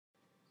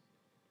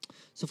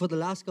So for the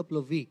last couple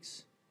of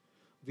weeks,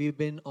 we've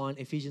been on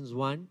Ephesians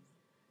 1,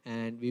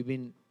 and we've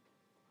been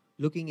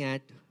looking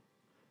at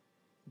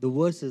the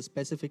verses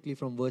specifically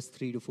from verse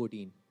 3 to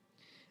 14.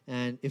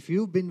 And if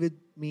you've been with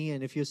me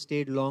and if you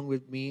stayed long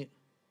with me,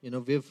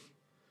 we've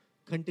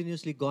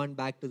continuously gone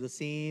back to the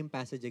same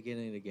passage again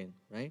and again,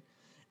 right?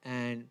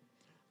 And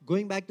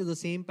going back to the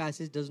same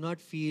passage does not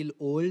feel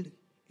old.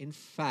 In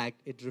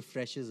fact, it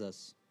refreshes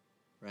us,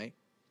 right?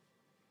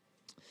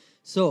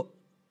 So,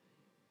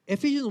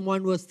 Ephesians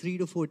 1 verse 3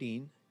 to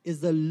 14 is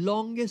the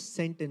longest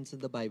sentence in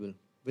the Bible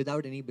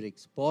without any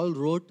breaks. Paul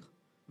wrote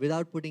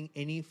without putting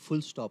any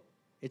full stop.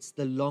 It's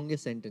the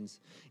longest sentence.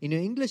 In your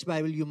English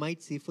Bible, you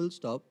might see full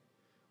stop,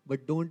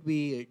 but don't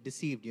be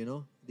deceived,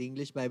 The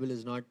English Bible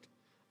is not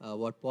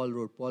what Paul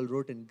wrote. Paul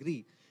wrote in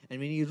Greek. And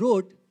when he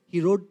wrote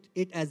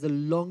it as the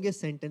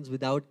longest sentence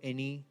without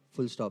any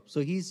full stop.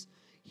 So he's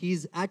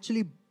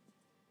actually,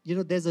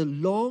 there's a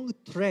long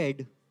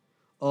thread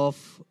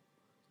of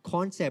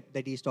concept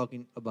that he's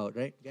talking about,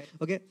 right?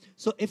 Okay.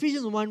 So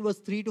Ephesians 1 verse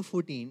 3 to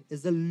 14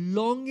 is the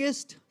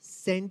longest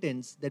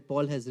sentence that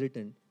Paul has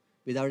written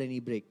without any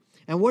break.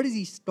 And what is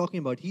he talking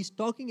about? He's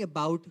talking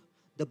about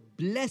the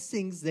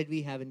blessings that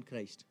we have in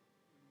Christ.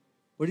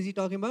 What is he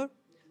talking about?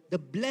 The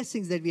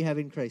blessings that we have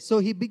in Christ. So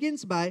he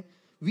begins by,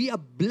 we are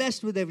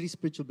blessed with every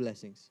spiritual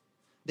blessings.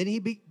 Then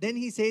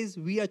he says,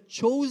 we are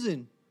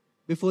chosen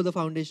before the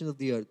foundation of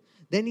the earth.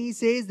 Then he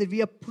says that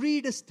we are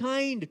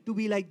predestined to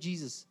be like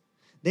Jesus.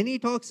 Then he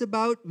talks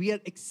about we are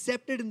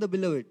accepted in the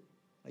beloved.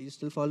 Are you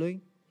still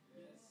following?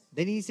 Yes.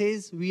 Then he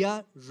says we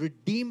are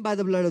redeemed by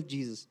the blood of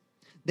Jesus.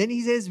 Then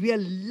he says we are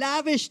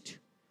lavished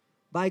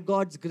by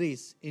God's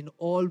grace in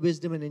all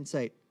wisdom and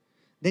insight.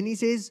 Then he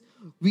says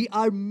we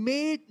are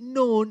made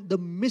known the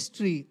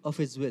mystery of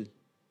his will.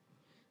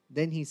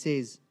 Then he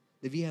says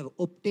that we have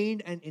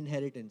obtained an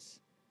inheritance.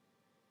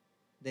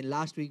 Then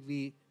last week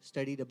we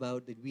studied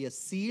about that we are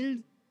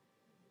sealed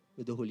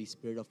with the Holy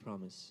Spirit of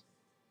promise.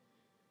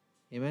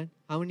 Amen.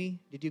 How many?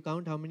 Did you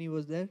count? How many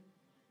was there?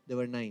 There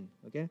were 9.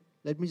 Okay.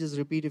 Let me just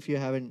repeat if you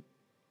haven't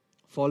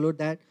followed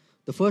that.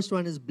 The first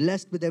one is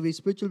blessed with every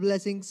spiritual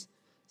blessings.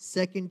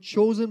 Second,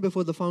 chosen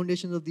before the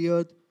foundations of the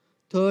earth.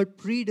 Third,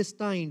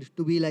 predestined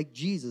to be like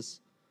Jesus.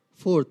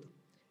 Fourth,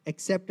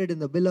 accepted in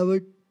the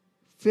beloved.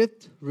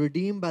 Fifth,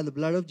 redeemed by the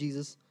blood of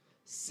Jesus.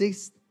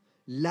 Sixth,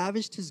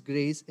 lavished his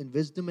grace in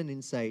wisdom and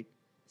insight.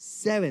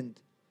 Seventh,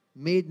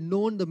 made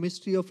known the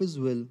mystery of his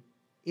will.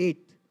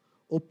 Eighth,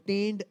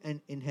 obtained an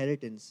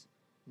inheritance.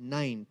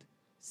 Ninth,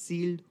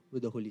 sealed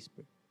with the Holy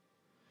Spirit.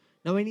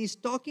 Now, when he's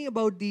talking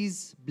about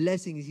these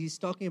blessings, he's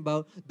talking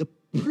about the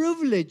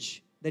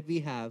privilege that we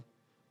have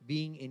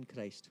being in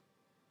Christ.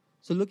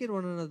 So look at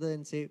one another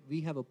and say,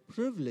 we have a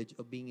privilege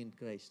of being in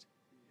Christ.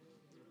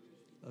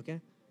 Okay?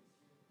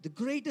 The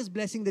greatest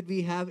blessing that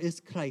we have is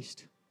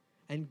Christ.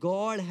 And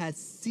God has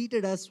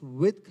seated us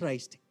with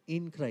Christ,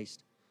 in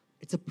Christ.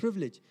 It's a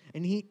privilege.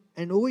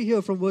 And over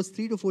here from verse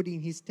 3 to 14,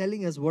 he's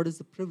telling us what is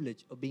the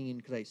privilege of being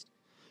in Christ.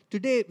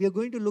 Today, we are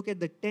going to look at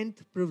the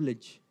 10th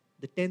privilege,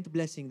 the 10th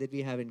blessing that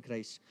we have in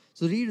Christ.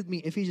 So read with me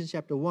Ephesians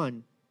chapter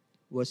 1,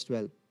 verse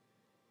 12.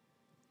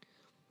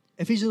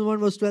 Ephesians 1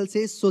 verse 12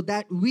 says, so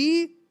that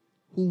we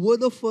who were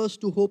the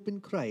first to hope in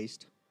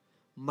Christ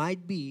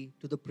might be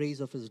to the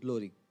praise of his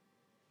glory.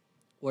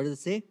 What does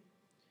it say?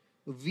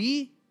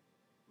 We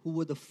who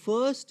were the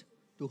first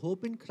to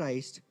hope in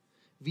Christ,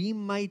 we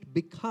might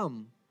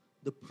become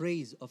the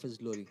praise of his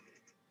glory.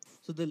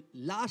 So the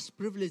last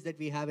privilege that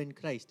we have in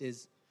Christ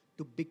is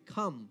to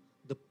become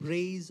the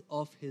praise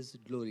of his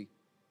glory.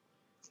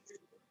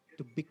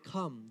 To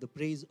become the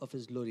praise of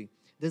his glory.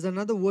 There's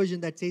another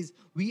version that says,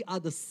 we are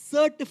the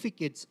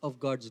certificates of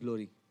God's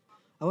glory.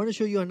 I want to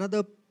show you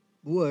another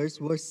verse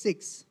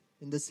 6,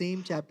 in the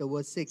same chapter,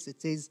 verse 6.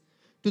 It says,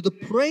 to the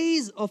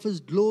praise of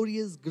his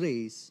glorious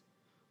grace,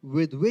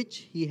 with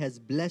which he has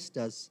blessed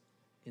us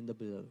in the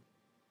beloved.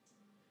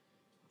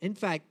 In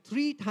fact,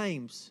 three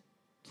times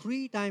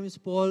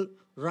Paul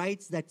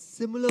writes that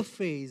similar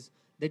phrase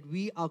that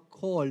we are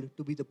called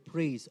to be the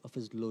praise of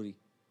his glory.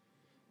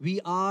 We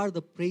are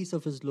the praise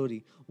of his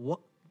glory.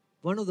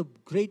 One of the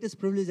greatest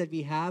privileges that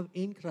we have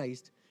in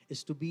Christ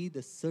is to be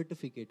the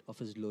certificate of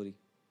his glory.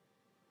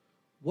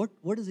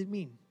 What does it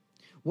mean?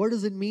 What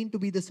does it mean to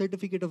be the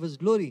certificate of his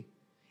glory?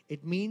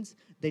 It means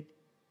that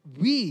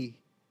we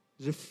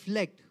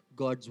reflect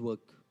God's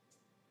work.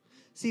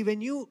 See,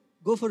 when you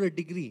go for a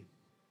degree,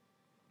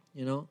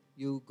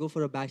 you go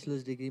for a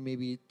bachelor's degree,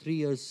 maybe 3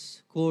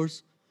 years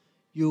course,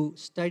 you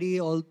study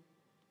all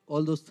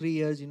those 3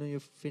 years, you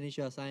finish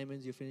your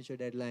assignments, you finish your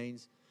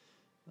deadlines,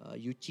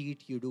 you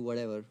cheat, you do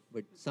whatever,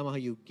 but somehow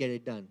you get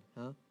it done.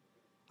 Huh?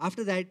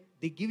 After that,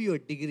 they give you a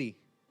degree.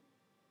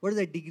 What does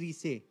that degree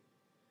say?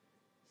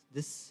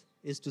 This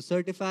is to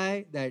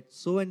certify that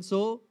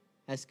so-and-so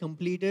has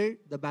completed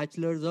the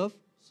bachelor's of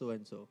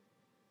so-and-so.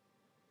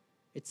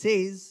 It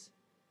says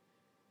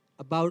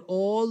about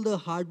all the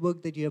hard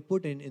work that you have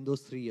put in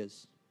those 3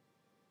 years.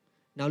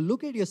 Now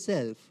look at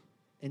yourself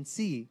and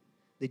see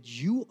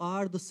that you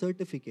are the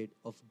certificate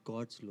of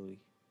God's glory.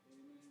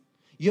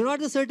 You're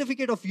not the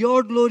certificate of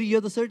your glory. You're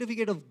the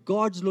certificate of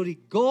God's glory.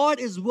 God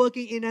is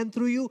working in and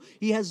through you.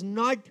 He has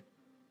not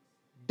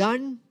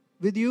done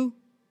with you,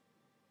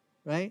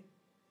 right?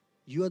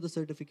 You are the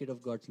certificate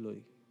of God's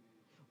glory.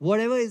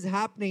 Whatever is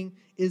happening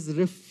is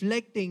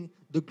reflecting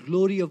the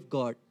glory of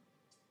God.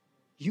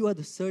 You are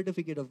the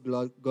certificate of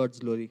God's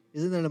glory.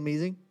 Isn't that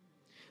amazing?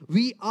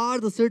 We are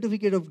the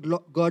certificate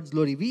of God's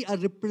glory. We are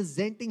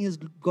representing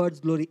God's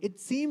glory. It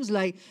seems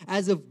like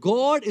as if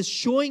God is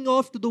showing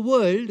off to the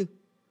world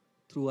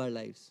through our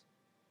lives.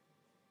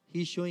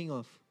 He's showing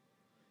off.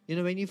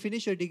 When you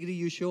finish your degree,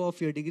 you show off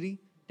your degree,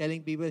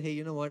 telling people, hey,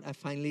 you know what, I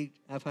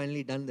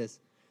finally done this.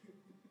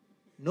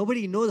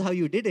 Nobody knows how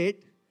you did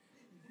it,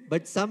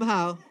 but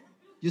somehow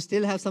you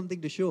still have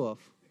something to show off.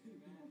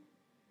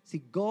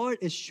 See, God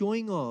is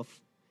showing off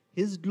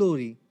His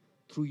glory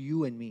through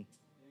you and me.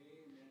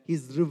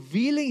 He's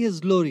revealing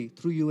His glory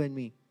through you and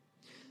me.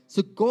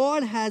 So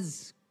God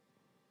has,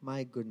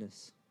 my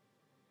goodness,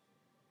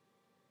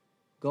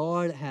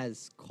 God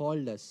has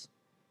called us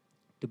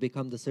to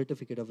become the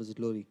certificate of His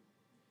glory.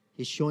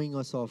 He's showing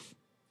us off.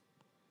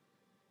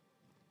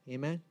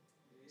 Amen?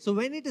 So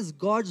when it is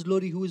God's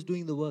glory, who is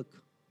doing the work?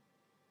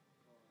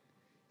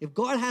 If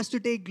God has to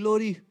take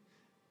glory,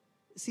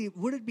 see,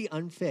 would it be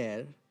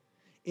unfair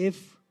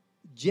if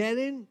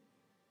Jaren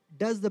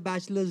does the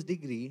bachelor's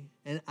degree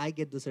and I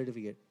get the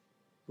certificate?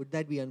 Would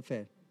that be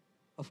unfair?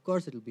 Of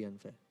course it will be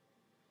unfair.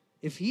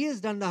 If he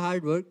has done the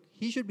hard work,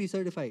 he should be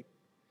certified.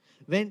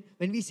 When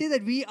we say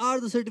that we are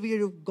the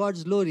certificate of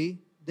God's glory,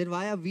 then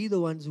why are we the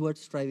ones who are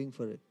striving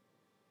for it?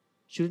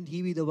 Shouldn't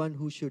he be the one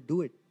who should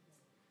do it?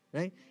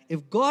 Right?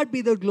 If God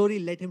be the glory,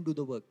 let him do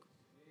the work.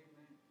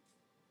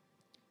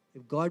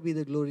 If God be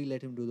the glory,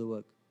 let him do the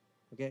work.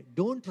 Okay?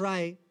 Don't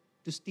try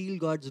to steal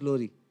God's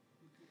glory.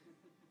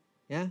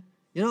 Yeah?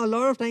 A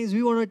lot of times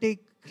we want to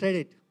take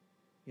credit.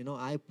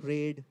 I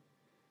prayed,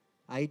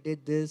 I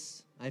did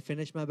this, I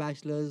finished my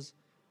bachelor's,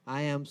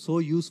 I am so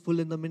useful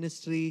in the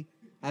ministry,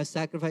 I've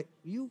sacrificed.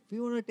 We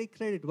want to take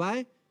credit.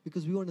 Why?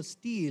 Because we want to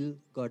steal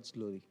God's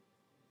glory.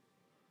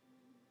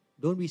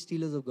 Don't be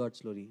stealers of God's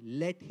glory.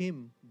 Let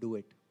Him do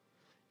it.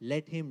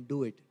 Let Him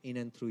do it in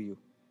and through you.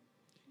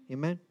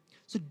 Amen?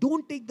 So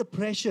don't take the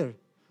pressure.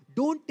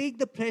 Don't take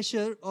the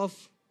pressure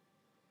of,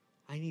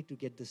 I need to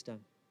get this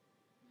done.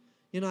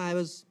 I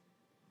was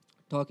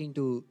talking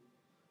to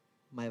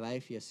my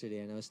wife yesterday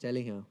and I was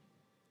telling her,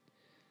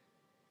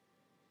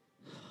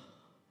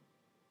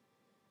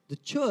 the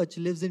church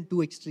lives in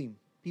two extremes,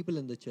 people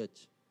in the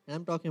church. And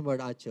I'm talking about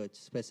our church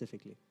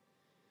specifically.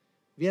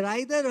 We are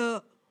either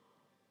a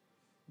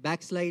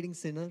backsliding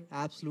sinner,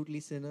 absolutely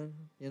sinner,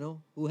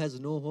 who has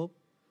no hope,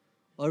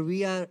 or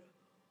we are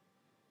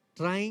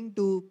trying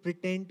to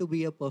pretend to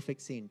be a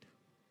perfect saint.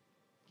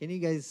 Can you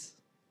guys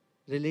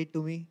relate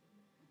to me?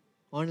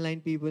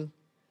 Online people?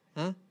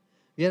 Huh?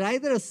 We are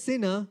either a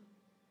sinner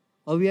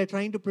or we are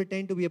trying to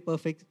pretend to be a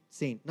perfect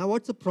saint. Now,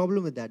 what's the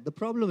problem with that? The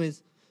problem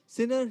is,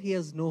 sinner, he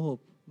has no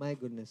hope. My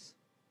goodness.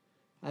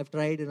 I've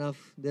tried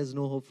enough. There's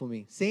no hope for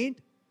me. Saint,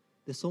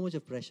 there's so much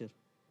of pressure.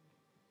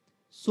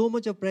 So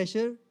much of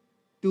pressure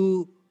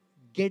to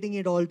getting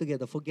it all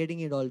together, for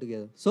getting it all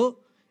together. So,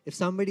 if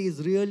somebody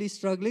is really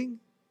struggling,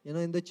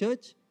 in the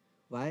church,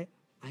 why?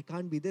 I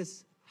can't be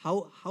this.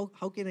 How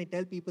can I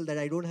tell people that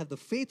I don't have the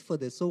faith for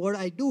this? So what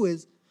I do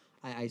is,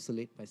 I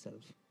isolate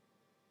myself.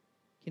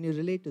 Can you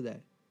relate to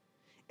that?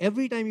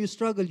 Every time you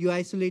struggle, you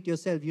isolate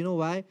yourself. You know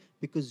why?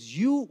 Because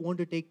you want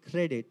to take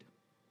credit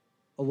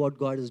of what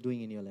God is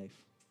doing in your life.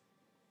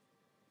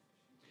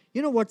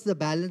 What's the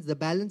balance? The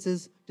balance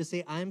is to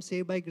say, I am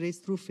saved by grace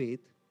through faith,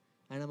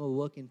 and I'm a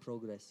work in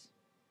progress.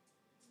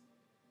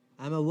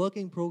 I'm a work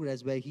in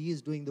progress where He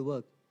is doing the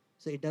work.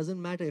 So it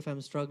doesn't matter if I'm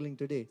struggling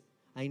today.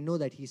 I know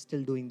that He's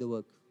still doing the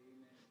work.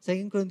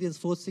 2 Corinthians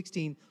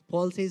 4:16,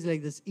 Paul says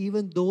like this,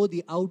 even though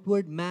the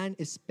outward man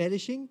is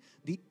perishing,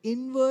 the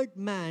inward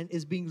man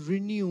is being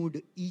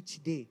renewed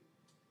each day.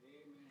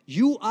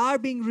 You are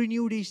being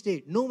renewed each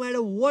day. No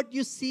matter what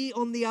you see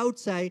on the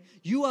outside,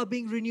 you are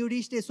being renewed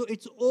each day. So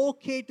it's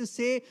okay to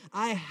say,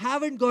 I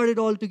haven't got it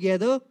all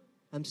together.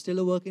 I'm still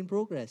a work in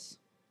progress.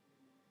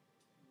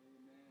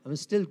 I'm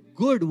still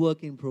good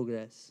work in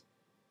progress.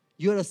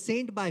 You're a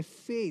saint by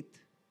faith.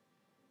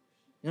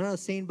 You're not a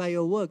saint by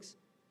your works.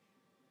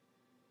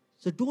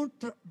 So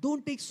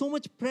don't take so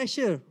much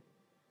pressure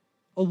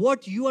of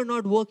what you are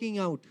not working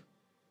out.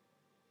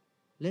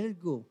 Let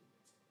it go.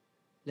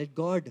 Let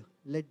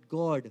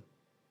God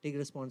take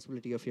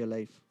responsibility of your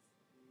life.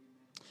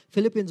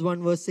 Philippians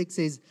 1 verse 6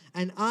 says,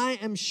 and I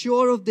am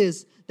sure of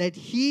this, that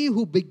He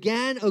who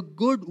began a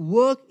good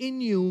work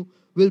in you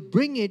will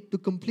bring it to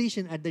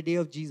completion at the day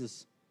of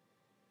Jesus.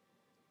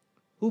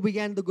 Who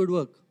began the good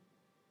work?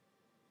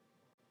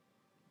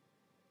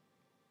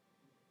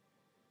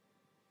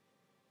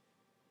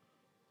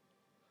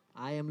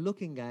 I am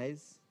looking,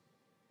 guys.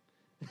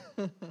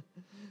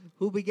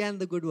 Who began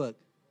the good work?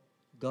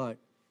 God.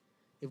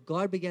 If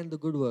God began the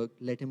good work,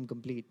 let Him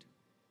complete.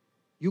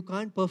 You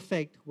can't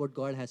perfect what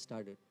God has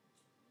started.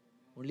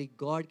 Only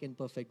God can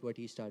perfect what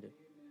He started.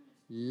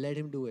 Let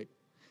Him do it.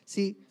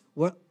 See,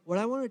 What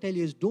I want to tell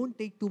you is don't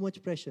take too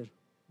much pressure.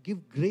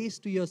 Give grace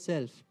to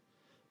yourself.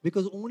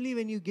 Because only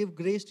when you give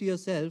grace to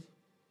yourself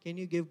can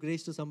you give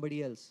grace to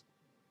somebody else.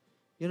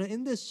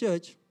 In this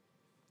church,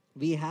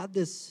 we have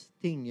this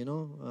thing,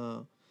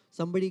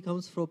 somebody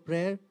comes for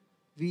prayer,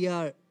 we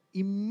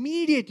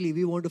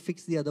want to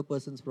fix the other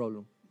person's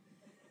problem.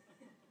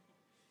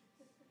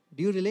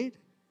 Do you relate?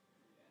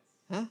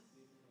 Huh?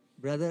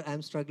 Brother,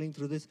 I'm struggling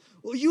through this.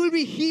 Oh, you will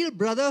be healed,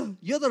 brother.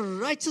 You're the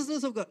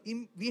righteousness of God.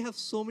 We have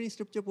so many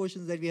scripture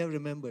portions that we have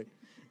remembered.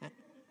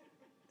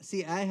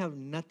 See, I have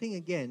nothing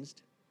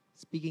against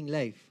speaking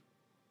life.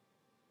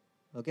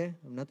 Okay?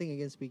 I'm nothing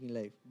against speaking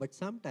life. But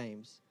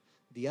sometimes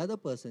the other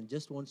person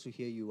just wants to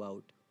hear you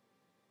out.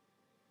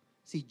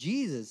 See,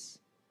 Jesus,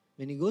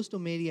 when he goes to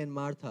Mary and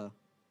Martha,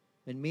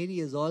 when Mary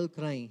is all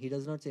crying, he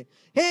does not say,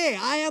 hey,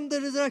 I am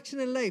the resurrection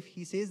and life.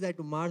 He says that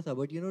to Martha.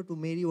 But to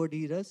Mary, what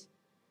he does?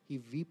 He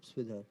weeps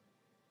with her.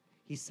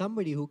 He's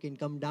somebody who can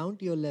come down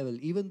to your level,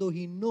 even though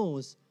he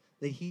knows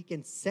that he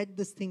can set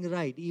this thing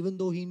right, even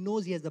though he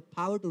knows he has the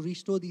power to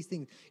restore these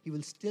things. He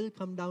will still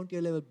come down to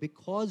your level.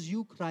 Because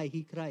you cry,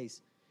 he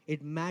cries.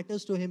 It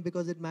matters to him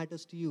because it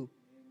matters to you.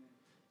 Amen.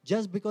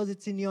 Just because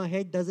it's in your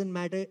head doesn't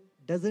matter,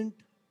 it doesn't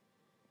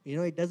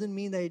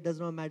mean that it does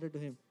not matter to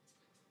him.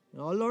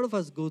 A lot of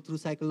us go through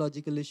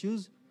psychological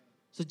issues.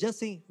 So just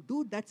saying,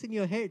 dude, that's in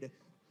your head.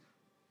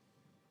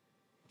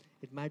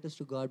 It matters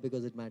to God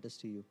because it matters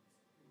to you.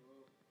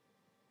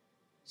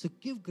 So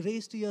give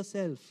grace to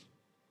yourself.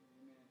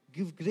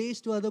 Give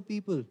grace to other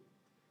people.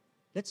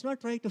 Let's not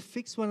try to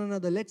fix one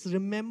another. Let's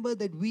remember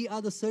that we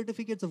are the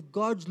certificates of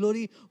God's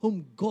glory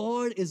whom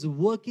God is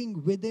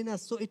working within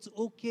us. So it's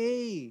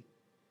okay.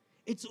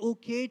 It's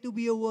okay to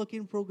be a work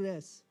in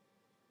progress.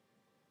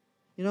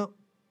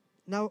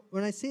 Now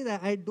when I say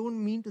that, I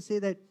don't mean to say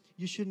that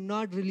you should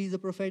not release a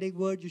prophetic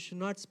word. You should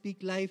not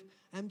speak life.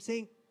 I'm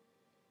saying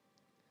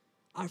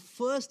our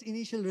first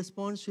initial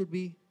response should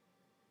be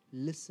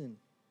listen.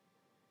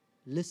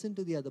 Listen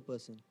to the other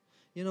person.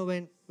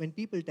 When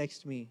people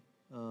text me,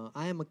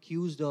 I am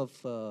accused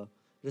of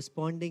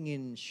responding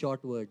in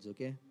short words,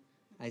 okay?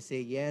 I say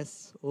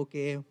yes,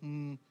 okay,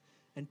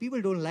 and people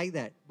don't like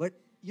that. But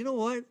you know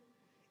what?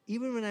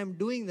 Even when I'm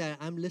doing that,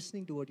 I'm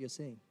listening to what you're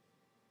saying.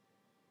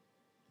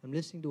 I'm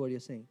listening to what you're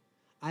saying.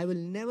 I will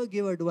never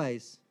give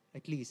advice,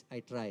 at least I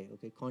try,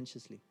 okay,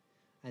 consciously.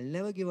 I'll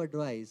never give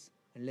advice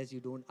unless you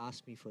don't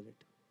ask me for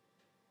it.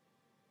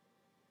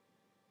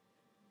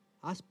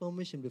 Ask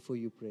permission before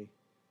you pray.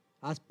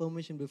 Ask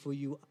permission before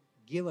you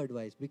give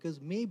advice, because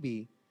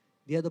maybe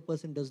the other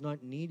person does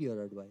not need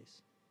your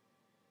advice.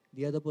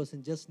 The other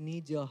person just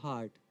needs your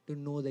heart to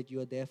know that you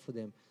are there for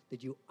them,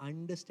 that you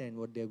understand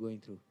what they're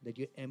going through, that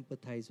you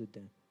empathize with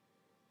them.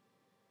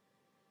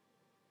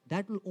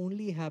 That will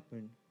only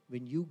happen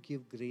when you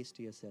give grace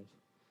to yourself.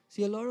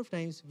 See, a lot of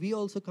times we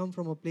also come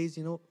from a place,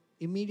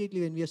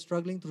 immediately when we are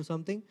struggling through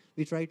something,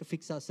 we try to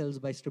fix ourselves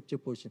by scripture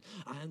portion.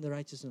 I am the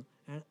righteousness.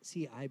 And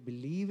see, I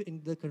believe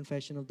in the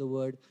confession of the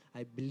word.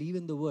 I believe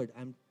in the word.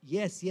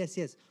 Yes.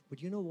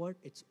 But you know what?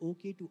 It's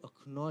okay to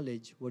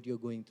acknowledge what you're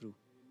going through.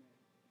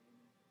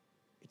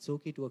 It's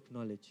okay to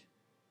acknowledge.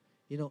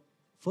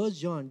 1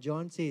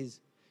 John says,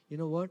 you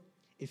know what?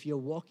 If you're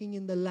walking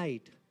in the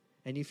light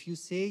and if you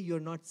say you're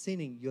not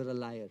sinning, you're a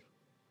liar.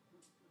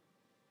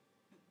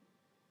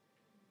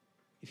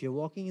 If you're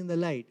walking in the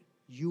light,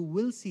 you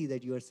will see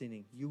that you are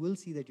sinning. You will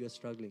see that you are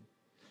struggling.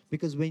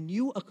 Because when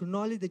you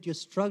acknowledge that you're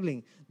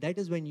struggling, that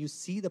is when you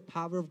see the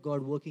power of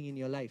God working in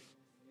your life.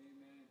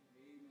 Amen.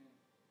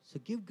 So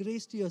give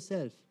grace to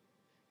yourself.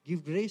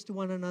 Give grace to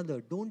one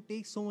another. Don't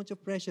take so much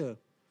of pressure.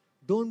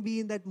 Don't be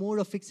in that mode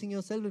of fixing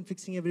yourself and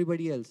fixing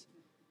everybody else.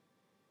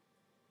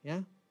 Yeah?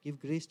 Give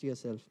grace to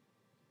yourself.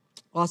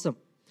 Awesome.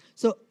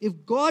 So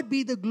if God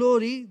be the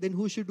glory, then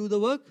who should do the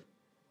work?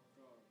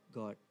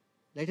 God.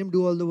 Let him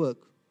do all the work.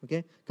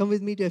 Okay? Come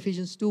with me to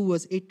Ephesians 2,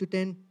 verse 8 to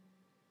 10.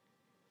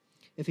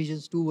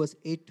 Ephesians 2, verse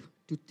 8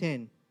 to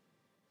 10.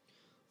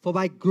 For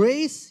by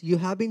grace you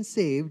have been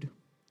saved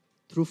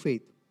through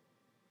faith.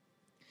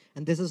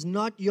 And this is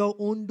not your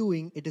own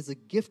doing, it is a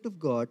gift of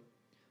God,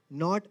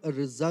 not a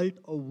result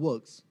of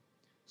works,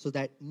 so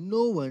that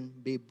no one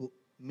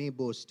may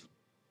boast.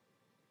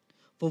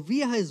 For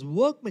we are his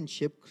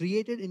workmanship,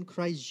 created in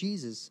Christ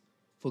Jesus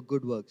for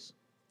good works,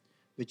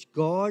 which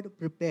God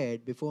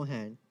prepared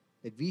beforehand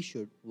that we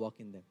should walk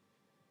in them.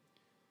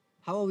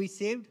 How are we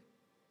saved?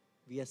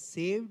 We are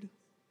saved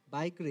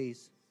by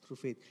grace through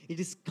faith. It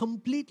is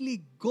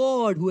completely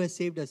God who has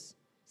saved us.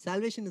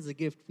 Salvation is a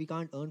gift. We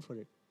can't earn for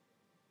it.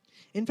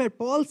 In fact,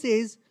 Paul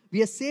says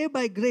we are saved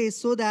by grace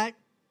so that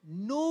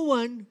no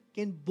one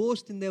can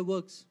boast in their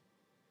works.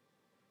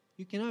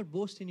 You cannot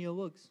boast in your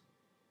works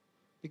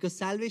because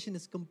salvation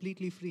is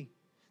completely free.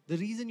 The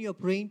reason you are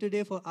praying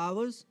today for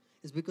hours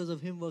is because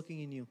of him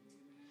working in you.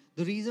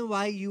 The reason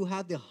why you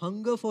have the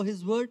hunger for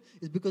his word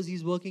is because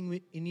he's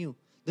working in you.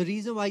 The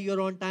reason why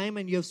you're on time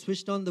and you have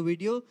switched on the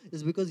video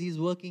is because he's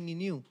working in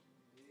you.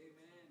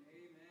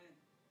 Amen.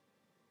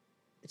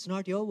 It's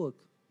not your work.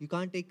 You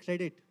can't take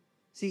credit.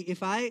 See,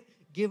 if I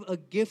give a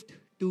gift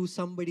to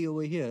somebody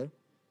over here,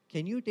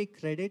 can you take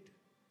credit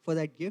for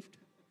that gift?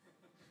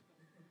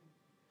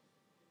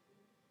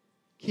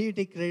 Can you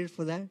take credit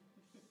for that?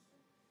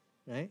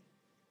 Right?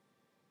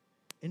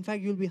 In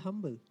fact, you'll be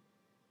humble.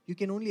 You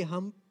can only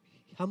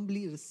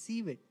humbly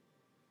receive it.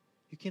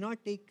 You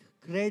cannot take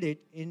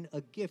credit in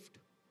a gift.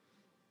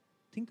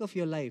 Think of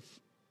your life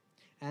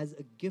as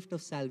a gift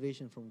of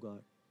salvation from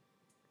God.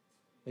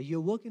 But you're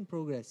work in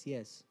progress,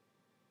 yes.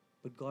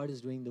 But God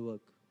is doing the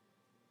work.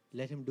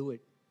 Let Him do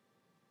it.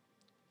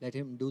 Let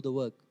Him do the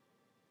work.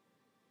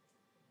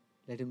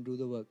 Let Him do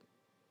the work.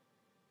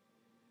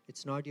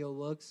 It's not your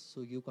works,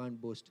 so you can't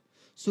boast.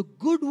 So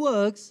good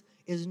works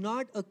is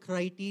not a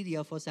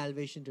criteria for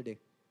salvation today.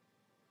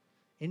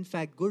 In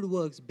fact, good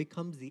works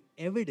becomes the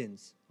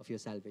evidence of your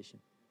salvation.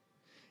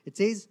 It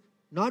says,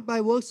 not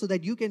by works so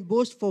that you can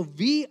boast, for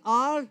we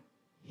are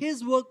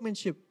His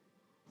workmanship.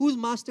 Whose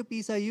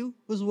masterpiece are you?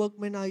 Whose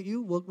workman are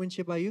you?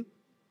 Workmanship are you?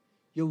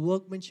 Your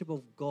workmanship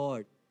of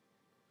God.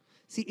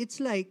 See, it's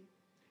like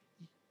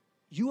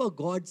you are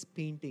God's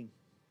painting.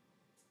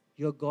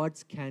 You are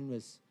God's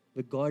canvas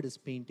where God is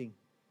painting.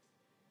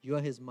 You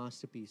are His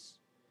masterpiece.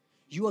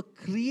 You are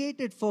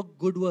created for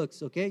good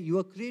works, okay? You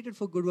are created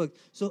for good works.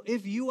 So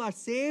if you are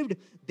saved,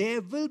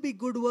 there will be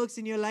good works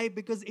in your life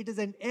because it is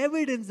an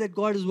evidence that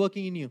God is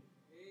working in you.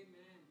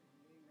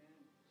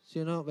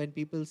 Amen. So, when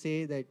people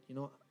say that,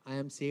 I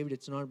am saved,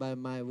 it's not by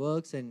my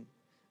works and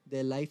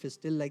their life is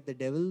still like the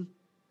devil,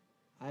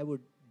 I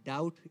would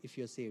doubt if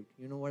you're saved.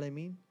 You know what I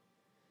mean?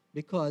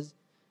 Because,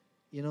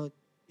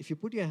 if you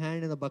put your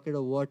hand in a bucket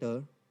of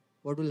water,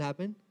 what will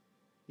happen?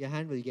 Your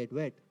hand will get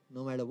wet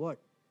no matter what.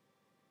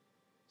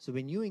 So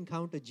when you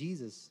encounter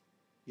Jesus,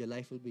 your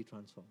life will be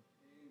transformed.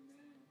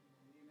 Amen.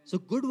 So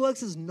good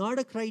works is not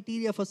a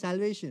criteria for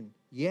salvation.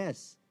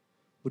 Yes.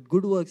 But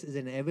good works is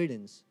an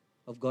evidence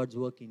of God's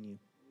work in you.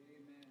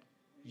 Amen.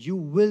 You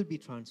will be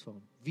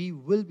transformed. We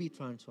will be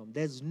transformed.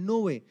 There's no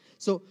way.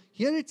 So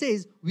here it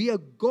says, we are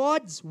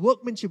God's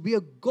workmanship. We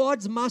are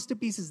God's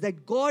masterpieces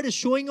that God is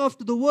showing off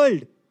to the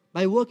world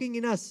by working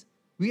in us.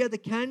 We are the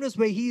canvas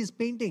where He is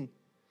painting.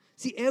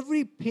 See,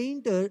 every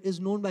painter is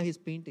known by his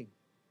painting.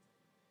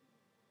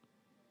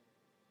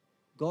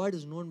 God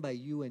is known by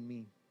you and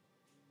me.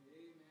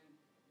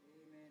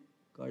 Amen.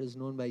 God is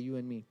known by you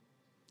and me.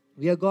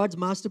 We are God's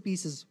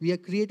masterpieces. We are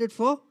created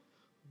for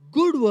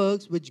good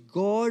works which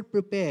God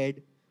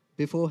prepared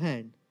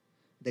beforehand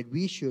that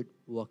we should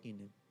walk in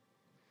Him.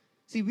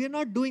 See, we are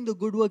not doing the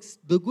good works.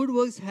 The good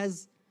works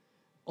has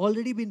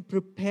already been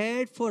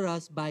prepared for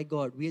us by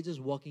God. We are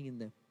just walking in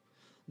them.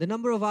 The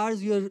number of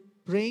hours you are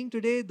praying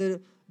today,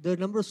 the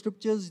number of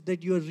scriptures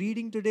that you are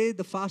reading today,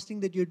 the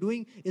fasting that you're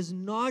doing is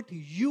not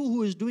you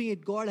who is doing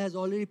it. God has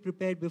already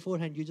prepared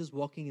beforehand. You're just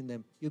walking in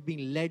them. You're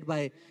being led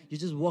by, you're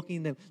just walking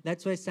in them.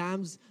 That's why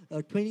Psalms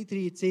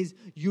 23, it says,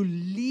 you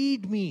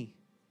lead me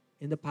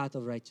in the path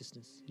of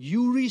righteousness.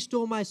 You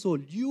restore my soul.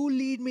 You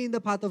lead me in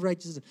the path of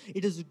righteousness.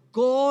 It is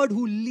God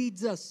who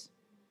leads us.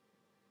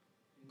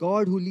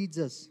 God who leads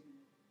us.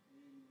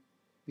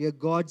 We are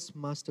God's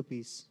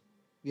masterpiece.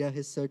 We are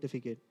His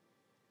certificate.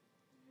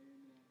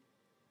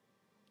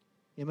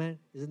 Amen.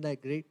 Isn't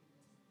that great?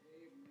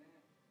 Amen.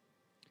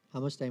 How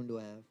much time do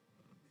I have?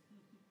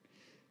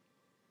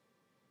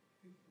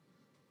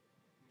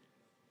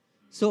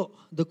 So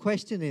the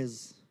question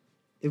is,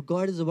 if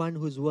God is the one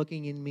who's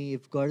working in me,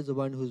 if God is the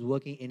one who's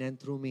working in and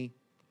through me,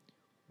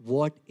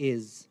 what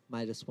is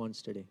my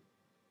response today?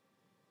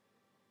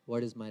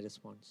 What is my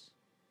response?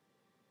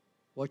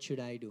 What should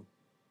I do?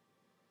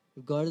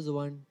 If God is the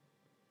one,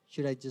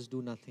 should I just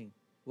do nothing?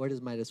 What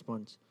is my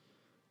response?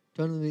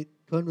 Turn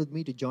with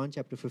me to John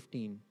chapter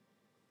 15,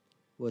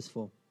 verse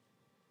 4.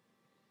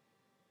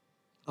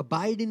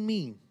 Abide in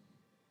me,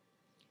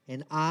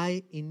 and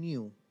I in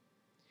you.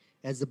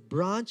 As a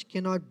branch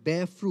cannot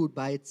bear fruit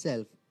by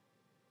itself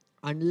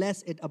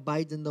unless it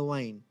abides in the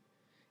vine,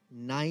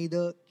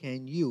 neither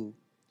can you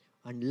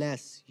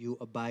unless you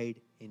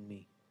abide in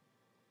me.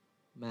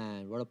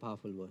 Man, what a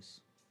powerful verse.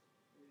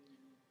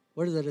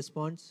 What is the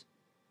response?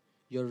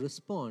 Your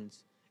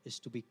response is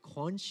to be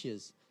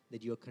conscious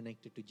that you are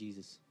connected to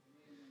Jesus.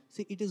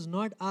 See, it is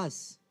not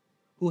us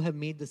who have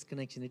made this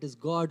connection. It is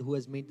God who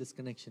has made this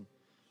connection.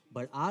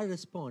 But our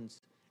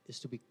response is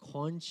to be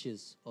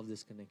conscious of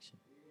this connection.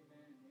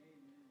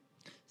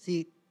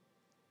 See,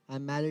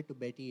 I'm married to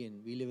Betty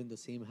and we live in the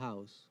same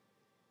house.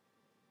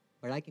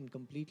 But I can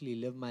completely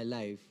live my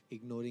life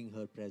ignoring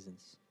her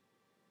presence.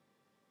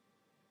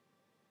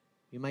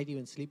 We might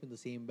even sleep in the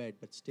same bed,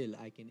 but still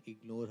I can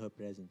ignore her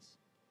presence.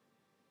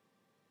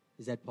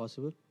 Is that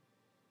possible?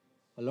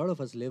 A lot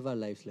of us live our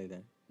lives like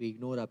that. We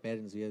ignore our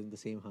parents. We are in the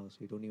same house.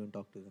 We don't even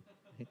talk to them.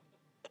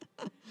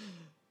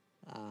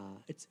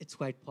 It's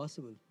quite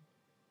possible.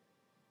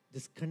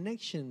 This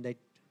connection that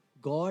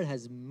God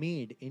has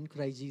made in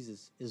Christ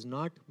Jesus is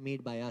not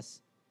made by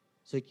us.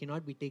 So it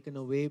cannot be taken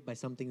away by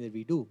something that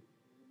we do. Amen.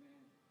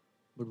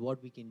 But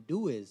what we can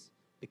do is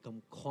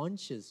become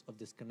conscious of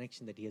this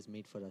connection that He has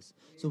made for us.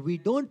 Amen. So we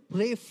don't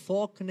pray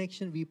for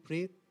connection. We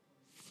pray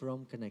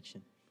from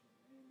connection.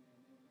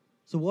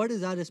 So what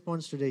is our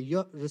response today?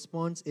 Your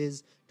response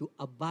is to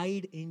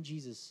abide in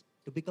Jesus,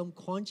 to become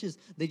conscious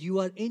that you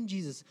are in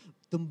Jesus.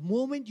 The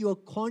moment you are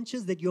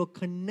conscious that you are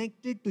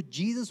connected to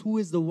Jesus, who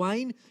is the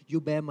vine, you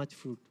bear much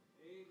fruit.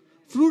 Amen.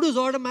 Fruit is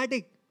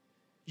automatic.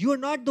 You are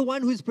not the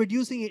one who is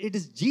producing it. It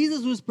is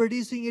Jesus who is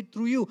producing it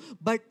through you.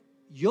 But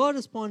your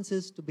response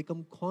is to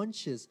become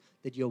conscious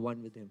that you're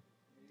one with Him.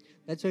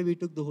 That's why we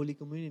took the Holy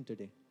Communion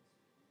today.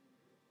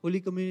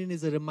 Holy Communion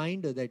is a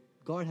reminder that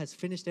God has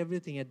finished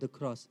everything at the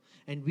cross.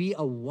 And we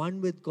are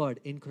one with God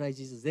in Christ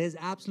Jesus. There's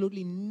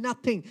absolutely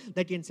nothing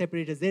that can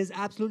separate us. There's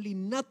absolutely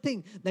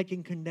nothing that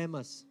can condemn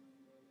us.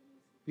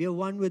 We are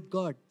one with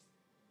God.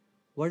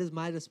 What is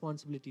my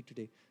responsibility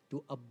today?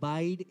 To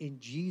abide in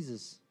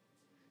Jesus.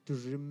 To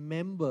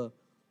remember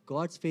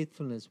God's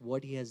faithfulness,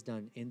 what He has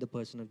done in the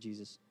person of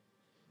Jesus.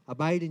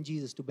 Abide in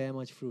Jesus to bear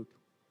much fruit.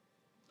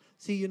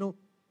 See,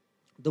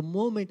 the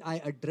moment I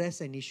address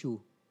an issue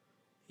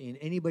in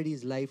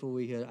anybody's life over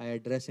here, I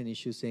address an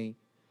issue saying,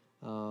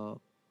 for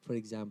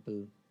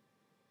example,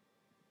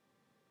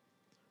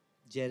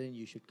 Jaren,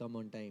 you should come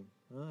on time.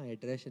 I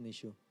address an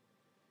issue.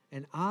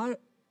 And our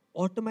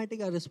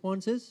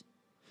response is,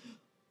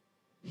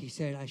 he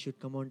said I should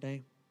come on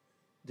time.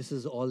 This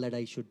is all that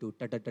I should do.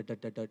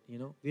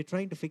 We're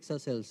trying to fix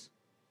ourselves.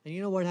 And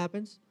you know what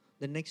happens?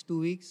 The next 2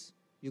 weeks,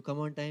 you come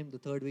on time. The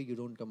third week, you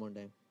don't come on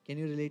time. Can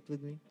you relate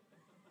with me?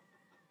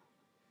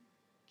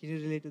 Can you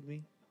relate with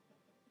me?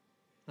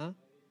 Huh?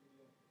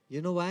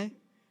 You know why?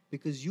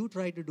 Because you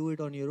try to do it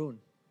on your own.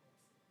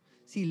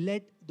 See,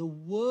 let the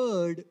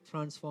Word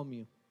transform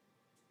you.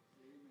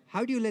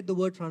 How do you let the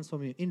Word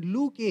transform you? In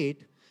Luke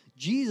 8,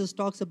 Jesus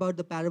talks about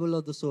the parable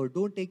of the sower.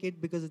 Don't take it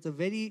because it's a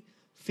very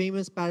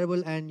famous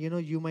parable and,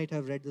 you might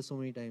have read this so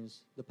many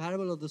times. The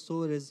parable of the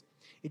sower is,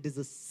 it is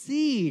a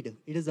seed.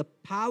 It is a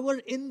power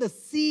in the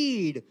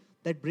seed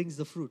that brings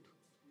the fruit.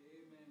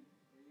 Amen.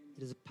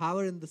 It is a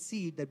power in the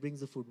seed that brings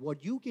the fruit.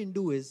 What you can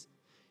do is,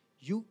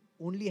 you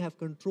only have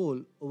control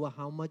over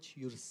how much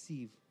you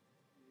receive.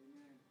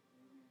 Amen.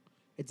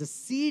 It's a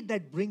seed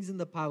that brings in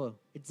the power.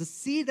 It's a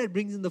seed that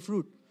brings in the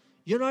fruit.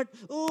 You're not,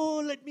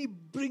 let me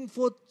bring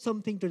forth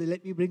something today.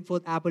 Let me bring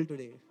forth apple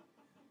today.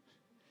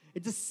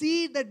 It's a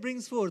seed that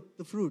brings forth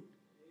the fruit.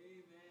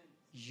 Amen.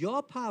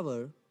 Your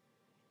power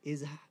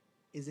is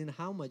in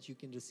how much you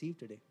can receive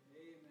today.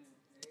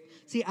 Amen.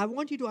 See, I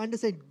want you to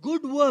understand,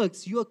 good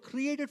works, you are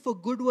created for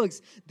good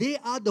works. They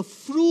are the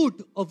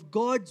fruit of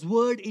God's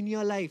word in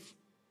your life.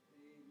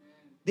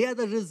 Amen. They are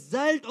the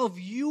result of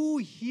you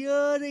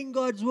hearing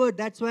God's word.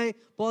 That's why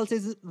Paul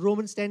says in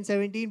Romans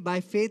 10:17, by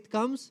faith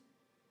comes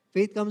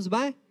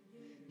by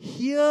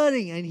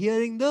hearing, and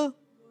hearing the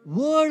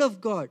word of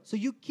God. So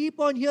you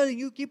keep on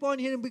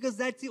hearing because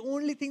that's the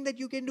only thing that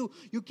you can do.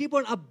 You keep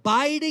on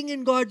abiding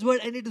in God's word,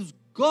 and it is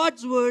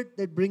God's word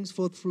that brings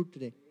forth fruit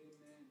today.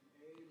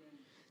 Amen.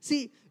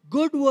 See,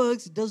 good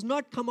works does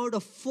not come out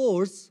of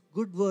force.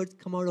 Good works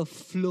come out of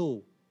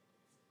flow.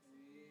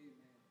 Amen.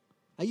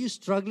 Are you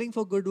struggling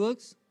for good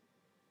works?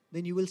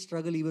 Then you will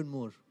struggle even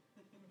more.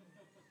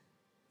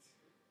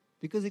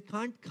 Because it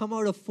can't come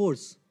out of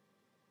force.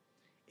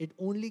 It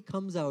only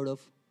comes out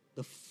of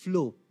the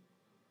flow.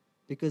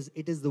 Because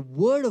it is the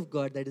word of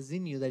God that is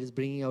in you that is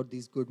bringing out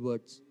these good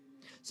words.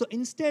 So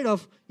instead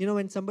of,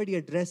 when somebody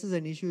addresses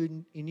an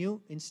issue in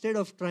you, instead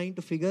of trying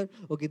to figure,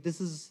 okay,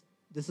 this is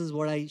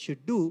what I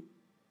should do,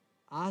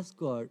 ask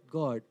God,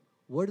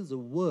 what is the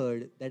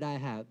word that I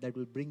have that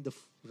will bring the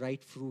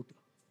right fruit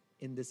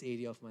in this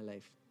area of my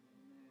life?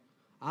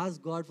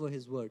 Ask God for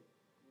His word.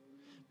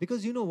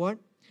 Because you know what?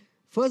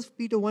 1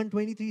 Peter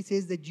 1:23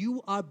 says that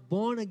you are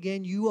born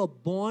again, you are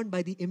born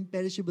by the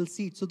imperishable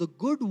seed. So the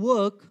good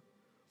work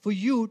for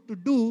you to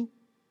do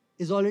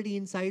is already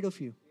inside of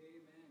you.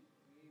 Amen.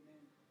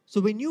 So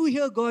when you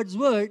hear God's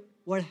word,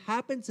 what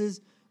happens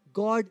is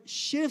God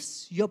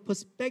shifts your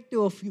perspective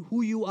of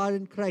who you are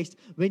in Christ.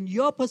 When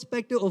your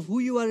perspective of who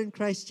you are in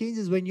Christ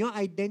changes, when your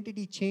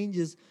identity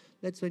changes,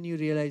 that's when you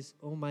realize,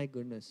 oh my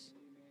goodness.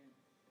 Amen.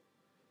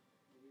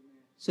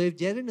 So if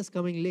Jaren is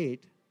coming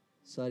late,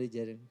 sorry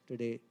Jaren,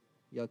 today,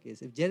 your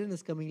case. If Jaren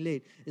is coming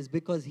late, it's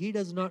because he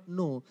does not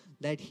know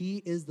that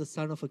he is the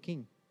son of a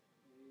king.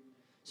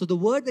 So the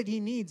word that he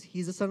needs,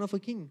 he's a son of a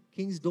king.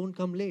 Kings don't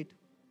come late.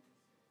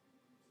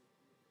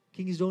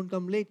 Kings don't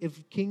come late.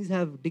 If kings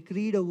have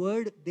decreed a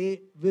word,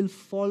 they will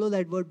follow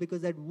that word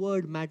because that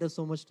word matters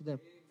so much to them.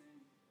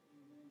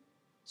 Amen.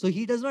 So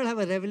he does not have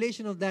a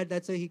revelation of that.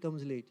 That's why he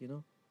comes late,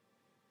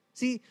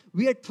 See,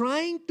 we are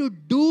trying to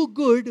do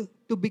good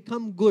to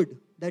become good.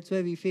 That's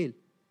where we fail.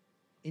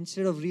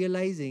 Instead of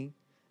realizing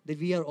that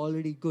we are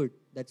already good,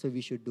 that's why we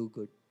should do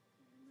good.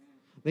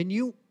 When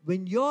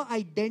your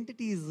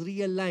identity is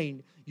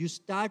realigned, you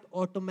start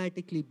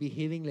automatically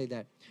behaving like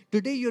that.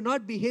 Today, you're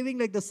not behaving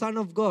like the son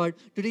of God.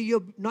 Today,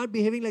 you're not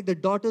behaving like the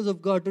daughters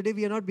of God. Today,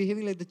 we are not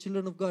behaving like the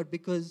children of God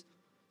because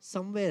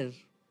somewhere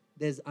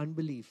there's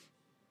unbelief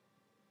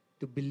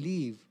to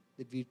believe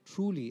that we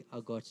truly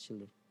are God's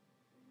children.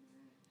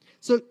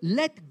 So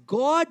let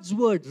God's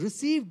word,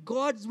 receive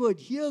God's word,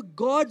 hear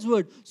God's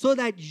word so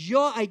that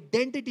your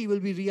identity will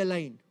be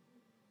realigned.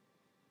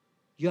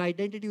 Your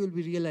identity will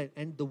be realized,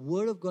 and the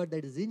word of God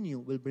that is in you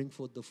will bring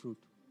forth the fruit.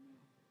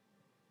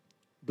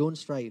 Don't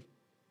strive.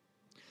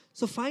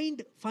 So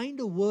find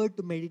a word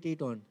to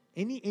meditate on.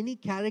 Any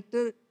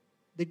character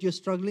that you're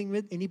struggling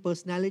with, any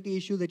personality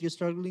issue that you're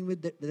struggling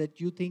with,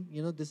 that you think,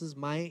 this is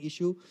my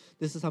issue,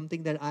 this is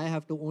something that I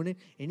have to own it,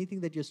 anything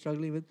that you're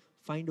struggling with,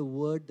 find a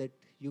word that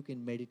you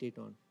can meditate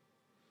on.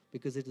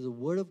 Because it is the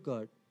word of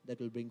God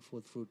that will bring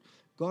forth fruit.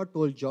 God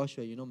told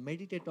Joshua,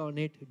 meditate on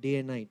it day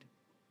and night.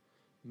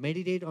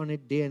 Meditate on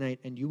it day and night,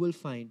 and you will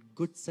find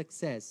good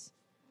success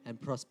and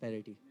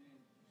prosperity.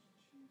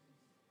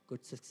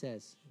 Good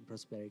success and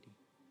prosperity.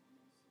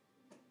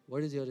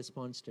 What is your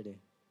response today?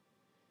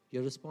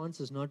 Your response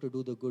is not to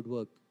do the good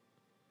work.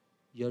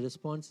 Your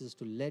response is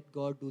to let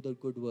God do the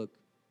good work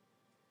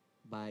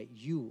by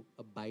you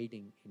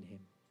abiding in Him.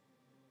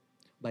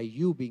 By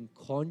you being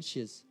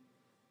conscious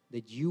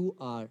that you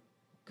are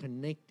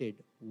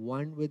connected,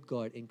 one with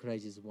God in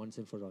Christ Jesus once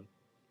and for all.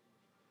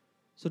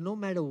 So no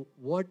matter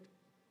what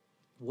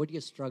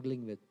you're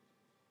struggling with,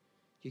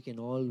 you can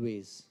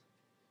always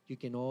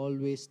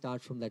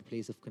start from that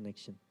place of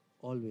connection.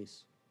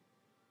 Always.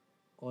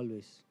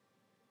 Always.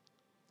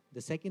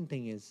 The second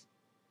thing is,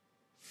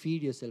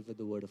 feed yourself with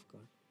the word of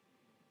God.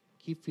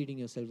 Keep feeding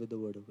yourself with the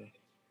word of God.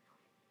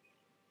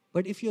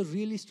 But if you're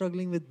really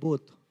struggling with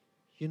both,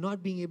 you're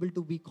not being able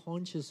to be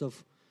conscious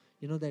of,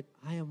 that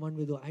I am one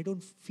with God. I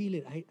don't feel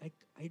it.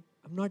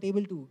 I'm not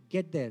able to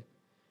get there.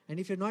 And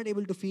if you're not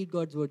able to feed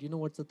God's word,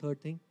 what's the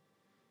third thing?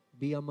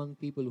 Be among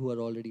people who are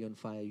already on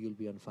fire. You'll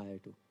be on fire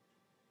too.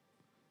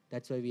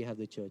 That's why we have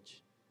the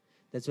church.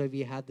 That's why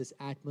we have this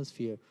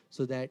atmosphere,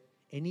 so that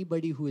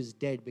anybody who is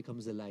dead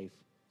becomes alive.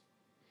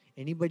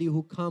 Anybody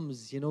who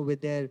comes,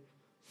 with their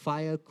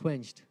fire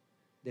quenched,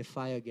 their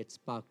fire gets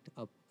sparked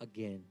up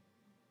again.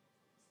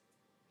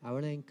 I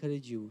want to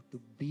encourage you to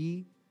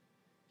be,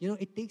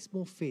 it takes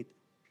more faith.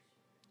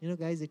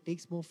 Guys, it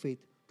takes more faith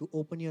to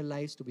open your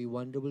lives, to be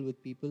vulnerable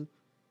with people,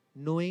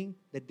 knowing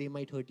that they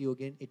might hurt you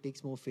again. It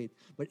takes more faith.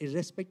 But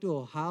irrespective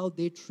of how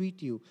they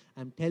treat you,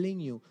 I'm telling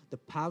you, the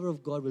power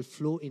of God will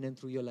flow in and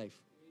through your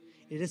life.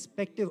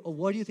 Irrespective of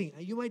what you think.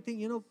 You might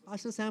think,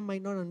 Pastor Sam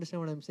might not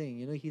understand what I'm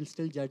saying. He'll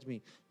still judge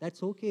me.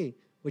 That's okay.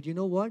 But you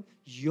know what?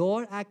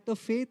 Your act of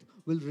faith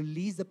will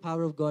release the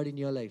power of God in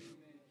your life.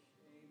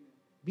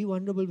 Be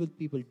vulnerable with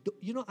people.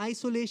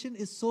 Isolation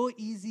is so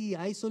easy.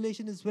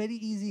 Isolation is very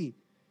easy.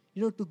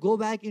 To go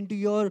back into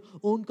your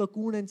own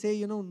cocoon and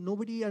say,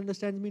 nobody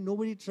understands me,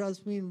 nobody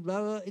trusts me,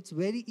 blah, blah. It's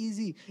very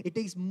easy. It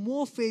takes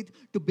more faith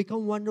to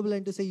become vulnerable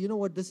and to say,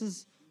 what, this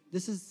is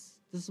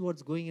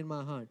what's going in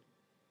my heart.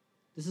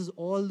 This is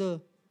all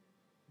the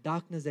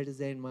darkness that is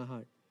there in my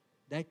heart.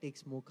 That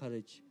takes more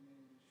courage.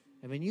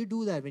 And when you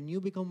do that, when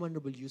you become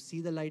vulnerable, you see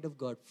the light of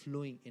God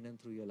flowing in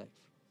and through your life.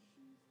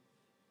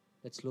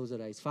 Let's close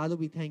our eyes. Father,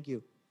 we thank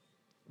you.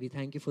 We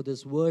thank you for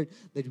this word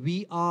that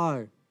we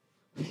are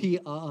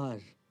the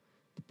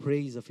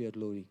praise of your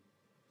glory.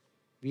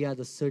 We are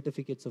the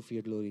certificates of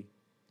your glory.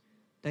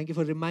 Thank you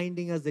for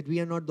reminding us that we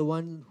are not the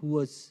one who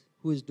is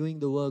doing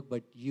the work,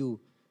 but you,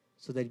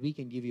 so that we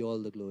can give you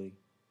all the glory.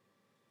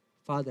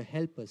 Father,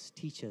 help us,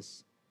 teach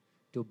us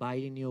to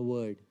abide in your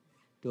word,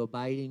 to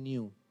abide in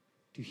you,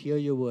 to hear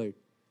your word,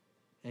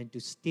 and to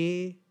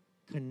stay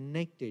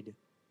connected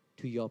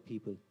to your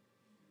people,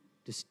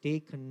 to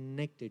stay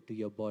connected to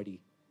your body.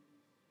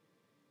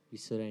 We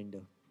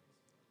surrender.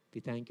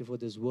 We thank you for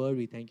this word.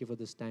 We thank you for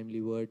this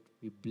timely word.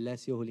 We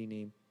bless your holy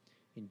name.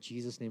 In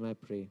Jesus' name I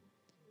pray.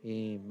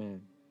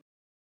 Amen.